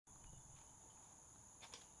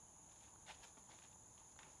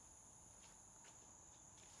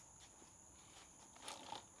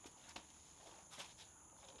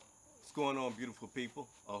What's going on, beautiful people?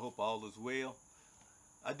 I hope all is well.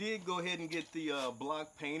 I did go ahead and get the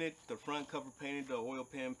block painted, the front cover painted, the oil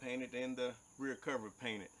pan painted, and the rear cover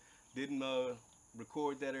painted. Didn't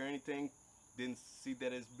record that or anything. Didn't see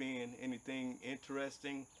that as being anything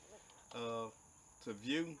interesting to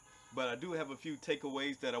view. But I do have a few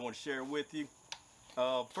takeaways that I want to share with you.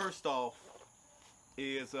 First off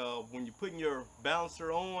is when you're putting your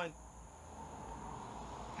balancer on,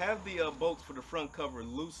 have the bolts for the front cover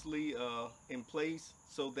loosely in place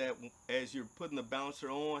so that as you're putting the balancer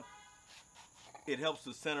on, it helps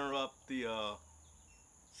to center up the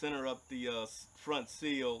front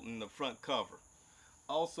seal and the front cover.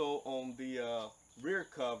 Also on the rear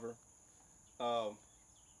cover, I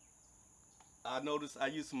noticed I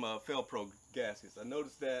used some Felpro gaskets. I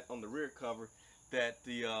noticed that on the rear cover that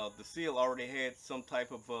the seal already had some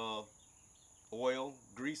type of oil,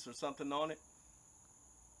 grease or something on it.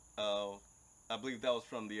 I believe that was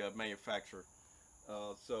from the manufacturer,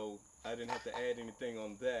 so I didn't have to add anything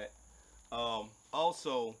on that.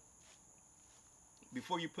 Also,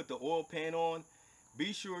 before you put the oil pan on,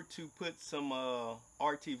 be sure to put some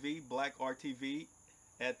RTV, black RTV,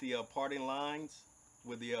 at the parting lines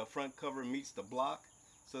where the front cover meets the block,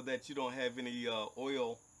 so that you don't have any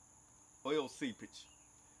oil seepage.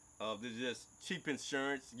 This is just cheap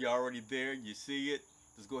insurance. You're already there, you see it.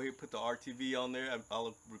 Just go ahead and put the RTV on there. All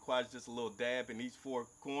it requires just a little dab in each 4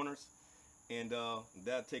 corners, and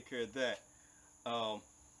that'll take care of that.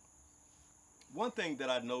 One thing that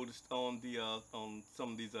I noticed on the on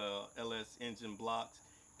some of these LS engine blocks,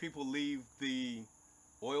 people leave the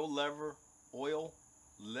oil lever, let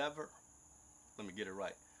me get it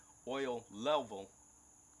right, oil level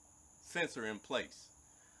sensor in place.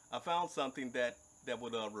 I found something that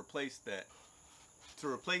would replace that. To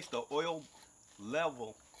replace the oil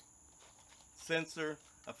level sensor,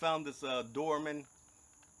 I found this Dorman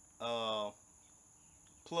plug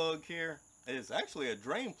here. It's actually a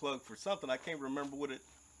drain plug for something. I can't remember what it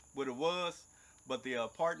was, but the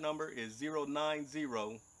part number is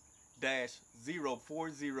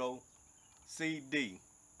 090-040CD.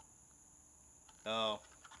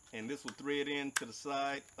 And this will thread into the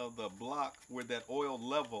side of the block where that oil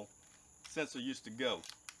level sensor used to go.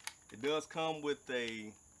 It does come with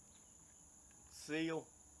a seal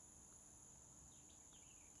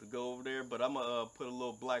to go over there, but I'm gonna put a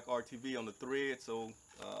little black RTV on the thread so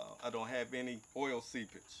I don't have any oil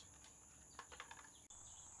seepage.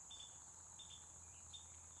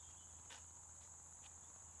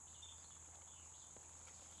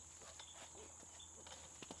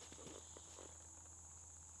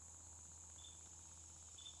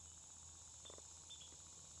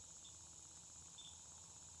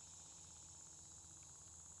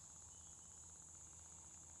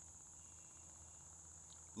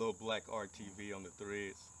 Little black RTV on the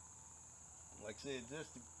threads. Like I said,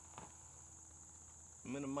 just to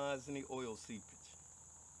minimize any oil seepage.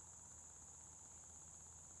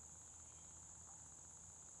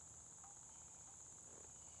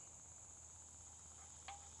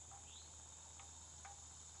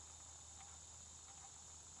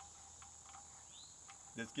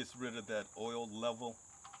 This gets rid of that oil level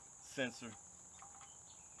sensor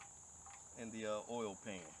and the oil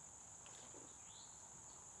pan.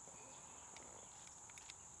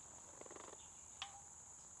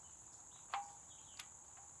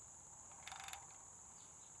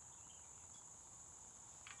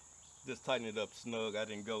 Just tighten it up snug. I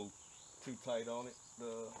didn't go too tight on it.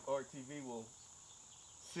 The RTV will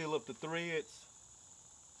seal up the threads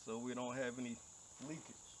so we don't have any leakage.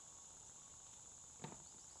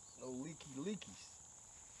 No leakies.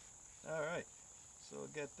 Alright, so I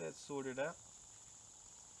got that sorted out.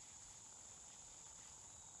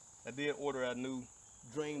 I did order a new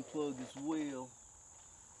drain plug as well.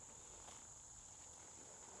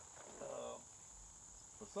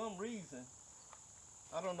 For some reason,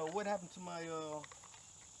 I don't know what happened to my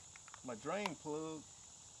my drain plug.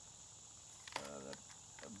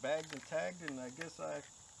 Bagged and tagged, and I guess I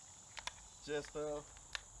just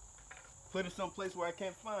put it someplace where I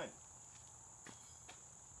can't find it.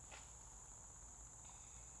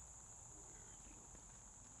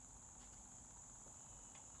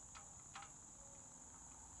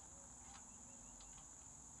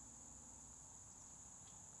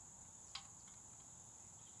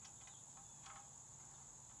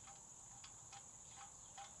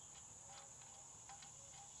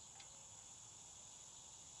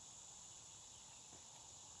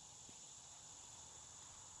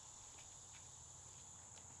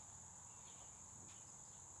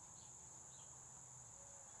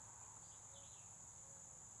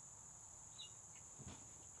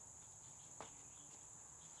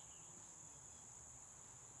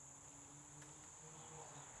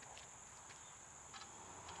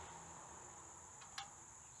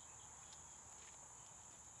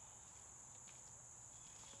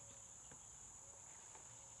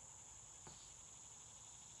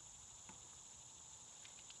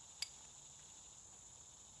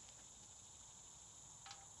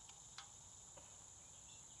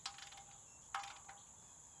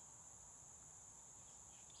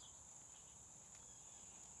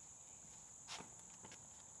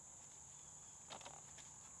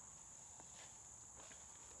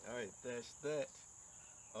 right, that's that.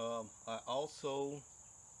 I also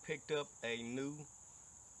picked up a new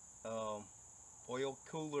oil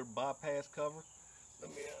cooler bypass cover.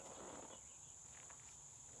 Let me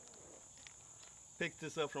pick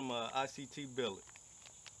this up from ICT billet.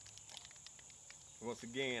 Once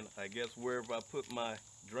again, I guess wherever I put my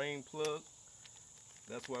drain plug,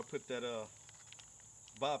 that's where I put that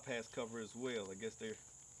bypass cover as well. I guess they're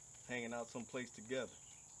hanging out someplace together.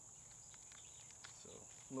 So,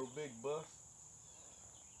 no big bust.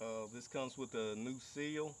 This comes with a new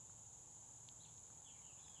seal.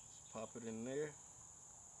 Just pop it in there.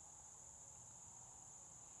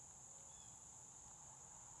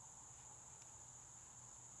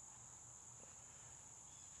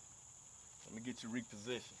 Let me get you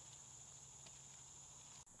repositioned.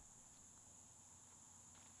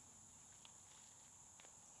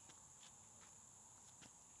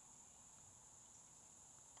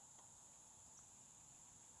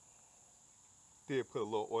 Did put a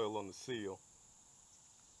little oil on the seal.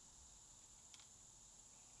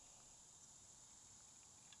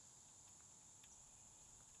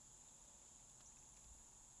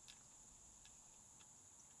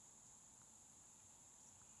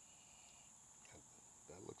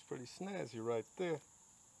 That looks pretty snazzy right there.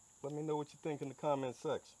 Let me know what you think in the comment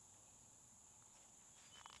section.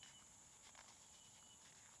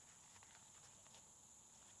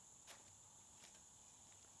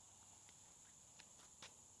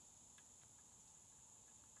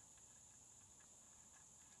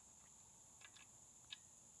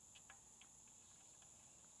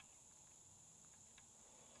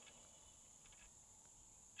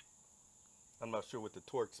 I'm not sure what the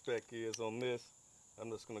torque spec is on this.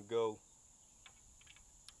 I'm just gonna go,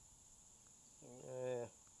 a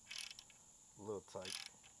little tight.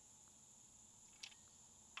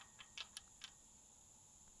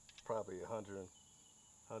 Probably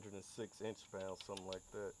 106 inch-pounds, something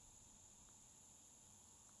like that.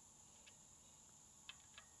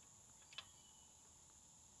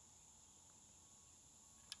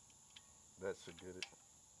 That should get it.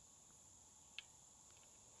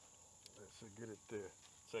 That should get it there.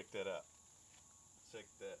 Check that out. Check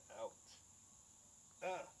that out.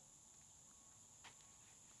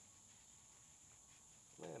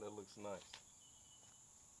 Man, that looks nice.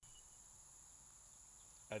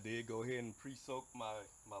 I did go ahead and pre-soak my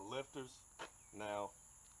lifters. Now,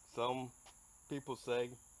 some people say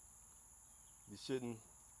you shouldn't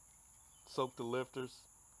soak the lifters.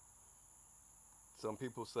 Some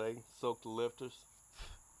people say soak the lifters.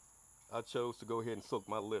 I chose to go ahead and soak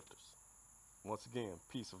my lifters. Once again,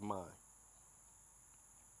 peace of mind.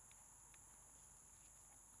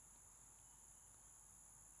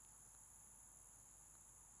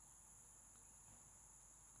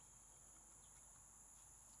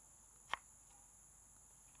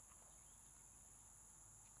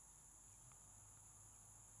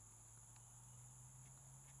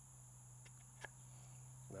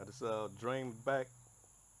 Now this drain back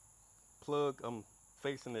plug, I'm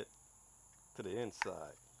facing it to the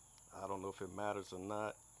inside. I don't know if it matters or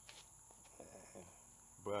not,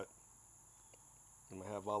 but I'm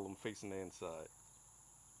gonna have all of them facing the inside.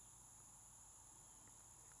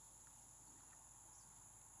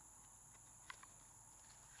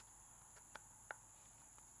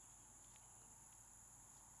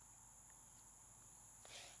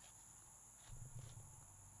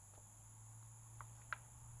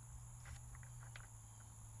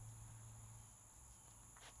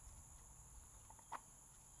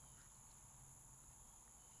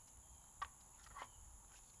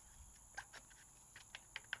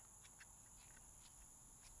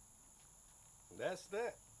 That's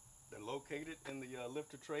that. They're located in the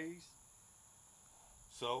lifter trays.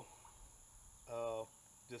 So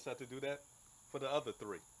just have to do that for the other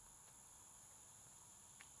three.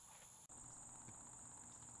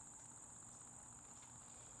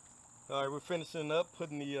 All right, we're finishing up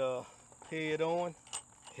putting the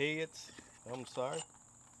heads. I'm sorry.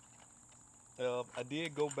 I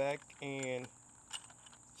did go back and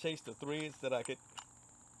chase the threads that I could.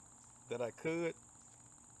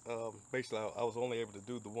 Basically, I was only able to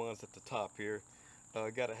do the ones at the top here.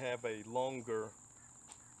 Got to have a longer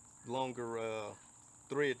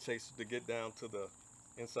thread chaser to get down to the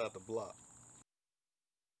inside the block.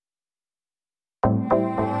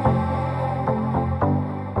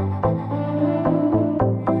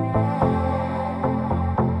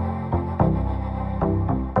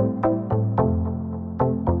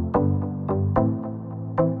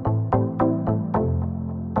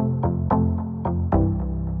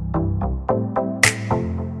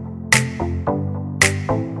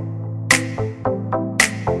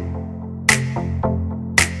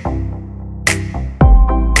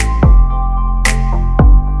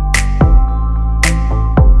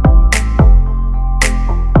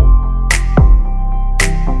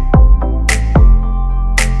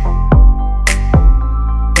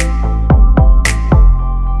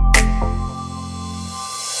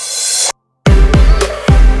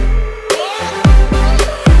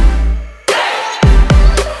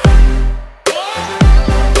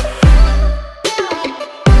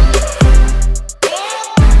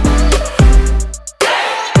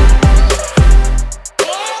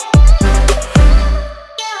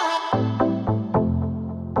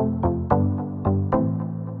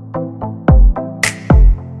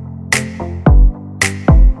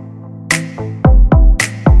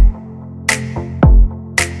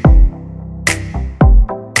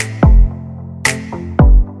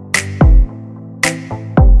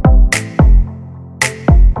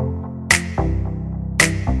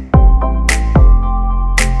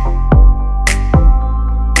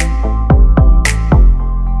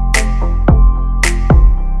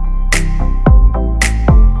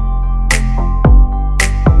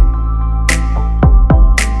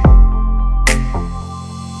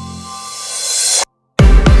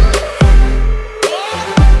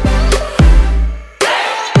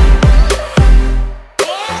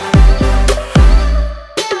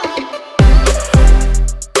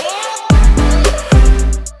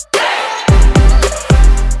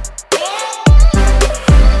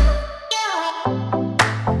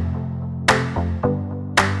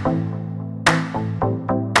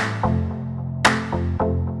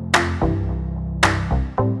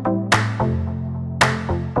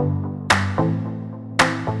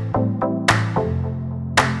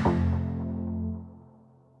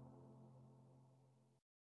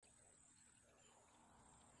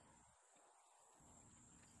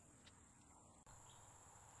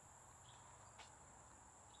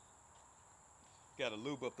 got to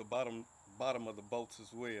lube up the bottom of the bolts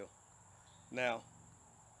as well. Now,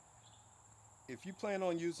 if you plan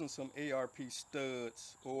on using some ARP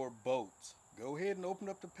studs or bolts, go ahead and open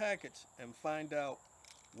up the package and find out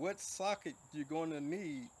what socket you're going to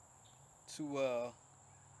need to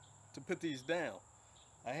put these down.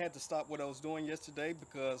 I had to stop what I was doing yesterday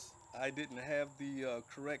because I didn't have the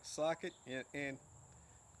correct socket, and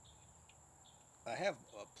I have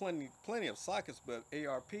plenty of sockets, but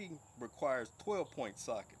ARP requires 12-point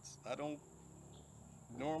sockets. I don't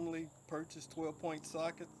normally purchase 12-point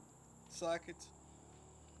sockets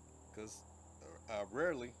because I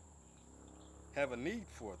rarely have a need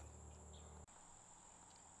for them.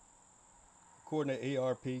 According to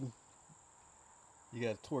ARP, you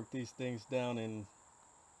got to torque these things down in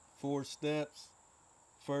 4 steps.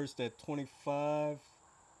 First at 25,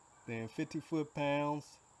 then 50 foot-pounds,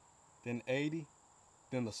 then 80,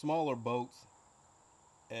 then the smaller boats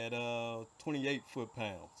at 28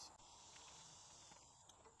 foot-pounds.